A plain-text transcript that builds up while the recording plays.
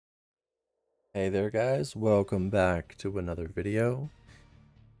Hey there guys, welcome back to another video.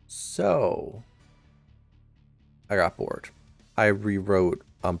 So, I got bored. I rewrote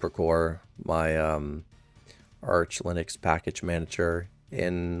UmbrelCore, my Arch Linux package manager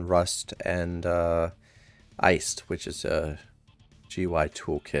in Rust and Iced, which is a GUI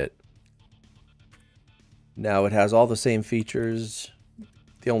toolkit. Now it has all the same features,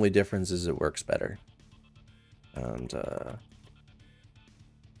 the only difference is it works better. And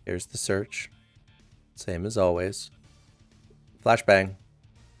here's the search, same as always. Flashbang.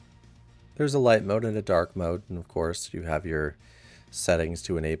 There's a light mode and a dark mode, and of course you have your settings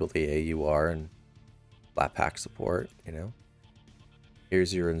to enable the AUR and Flatpak support,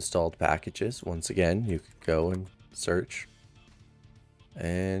 Here's your installed packages. Once again, you could go and search.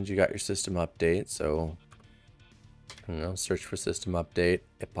 And you got your system update, so search for system update,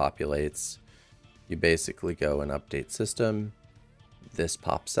 it populates. You basically go and update system. This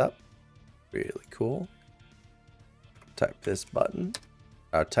pops up. Really cool. Type this button.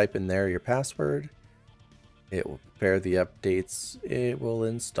 Type in there your password. It will prepare the updates. It will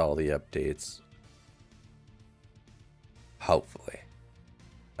install the updates. Hopefully.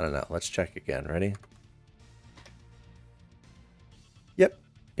 I don't know. Let's check again. Ready? Yep.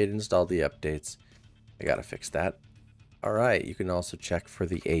 It installed the updates. I gotta fix that. Alright. You can also check for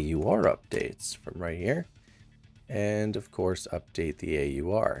the AUR updates from right here. And of course, update the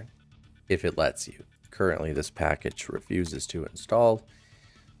AUR if it lets you. Currently, this package refuses to install.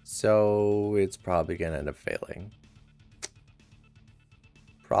 So it's probably going to end up failing.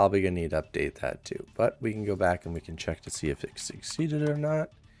 Probably going to need to update that too. But we can go back and we can check to see if it succeeded or not.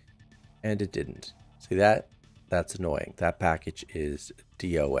 And it didn't. See that? That's annoying. That package is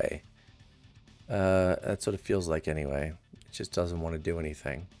DOA. That's what it feels like anyway. It just doesn't want to do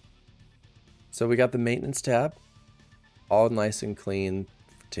anything. So we got the maintenance tab. All nice and clean.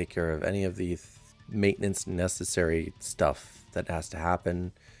 Take care of any of the maintenance necessary stuff that has to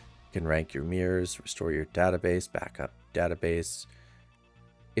happen. You can rank your mirrors, restore your database, backup database.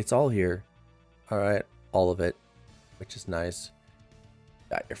 It's all here. Alright, all of it, which is nice.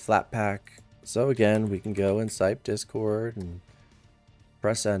 Got your Flatpak. So again, we can go and Skype Discord and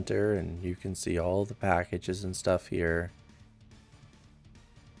press enter and you can see all the packages and stuff here.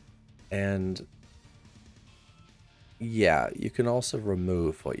 And yeah, you can also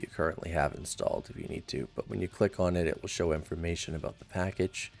remove what you currently have installed if you need to, but when you click on it, it will show information about the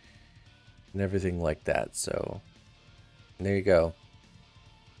package and everything like that. So there you go.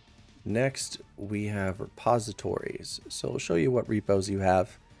 Next, we have repositories. So I'll show you what repos you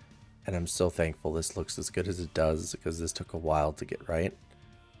have, and I'm so thankful this looks as good as it does because this took a while to get right.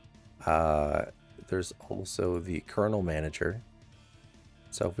 There's also the kernel manager.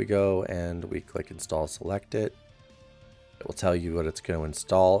 So if we go and we click install, select it, it will tell you what it's going to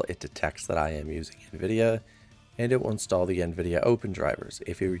install. It detects that I am using NVIDIA, and it will install the NVIDIA Open drivers.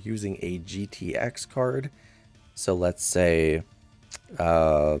 If you're using a GTX card, so let's say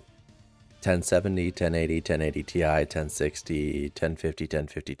 1070, 1080, 1080 Ti, 1060, 1050,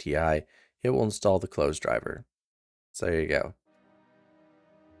 1050 Ti, it will install the close driver. So there you go.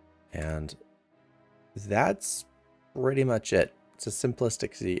 And that's pretty much it. It's as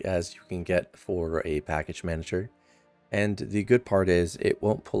simplistic as you can get for a package manager. And the good part is it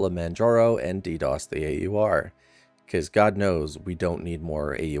won't pull a Manjaro and DDoS the AUR. Because God knows we don't need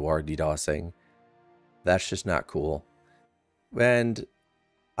more AUR DDoSing. That's just not cool. And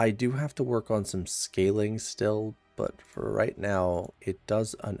I do have to work on some scaling still, but for right now, it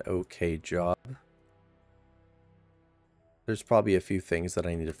does an okay job. There's probably a few things that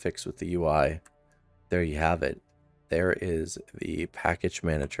I need to fix with the UI. There you have it. There is the package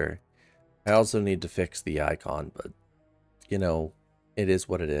manager. I also need to fix the icon, but it is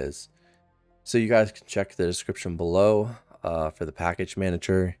what it is. So you guys can check the description below for the package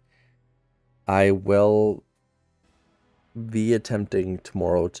manager. I will be attempting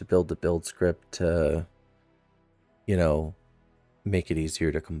tomorrow to build a build script to, make it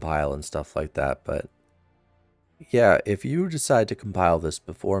easier to compile and stuff like that. But yeah, if you decide to compile this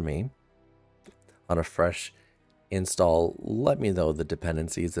before me on a fresh install, let me know the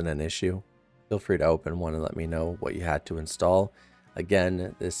dependency isn't an issue. Feel free to open one and let me know what you had to install.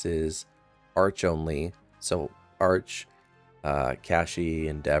 Again, this is Arch only, so Arch, Cachy,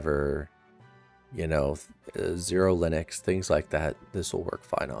 Endeavor, Zero Linux, things like that, this will work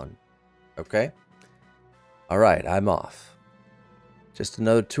fine on. Okay? Alright, I'm off. Just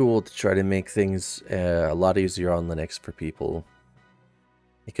another tool to try to make things a lot easier on Linux for people,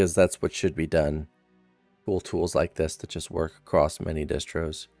 because that's what should be done. Cool tools like this that just work across many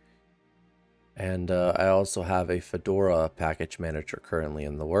distros. And I also have a Fedora package manager currently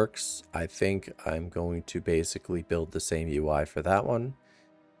in the works. I think I'm going to basically build the same UI for that one.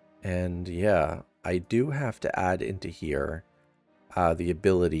 And yeah, I do have to add into here the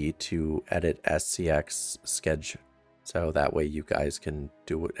ability to edit SCX schedule. So that way you guys can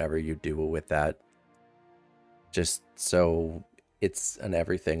do whatever you do with that. Just so it's an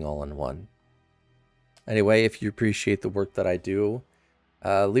everything all in one. Anyway, if you appreciate the work that I do,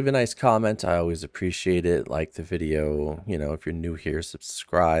 leave a nice comment. I always appreciate it. Like the video. You know, if you're new here,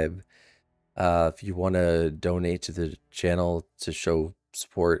 subscribe. If you want to donate to the channel to show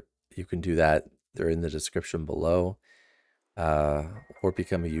support, you can do that. They're in the description below. Or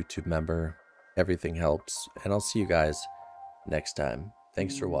become a YouTube member. Everything helps. And I'll see you guys next time.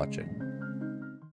 Thanks for watching.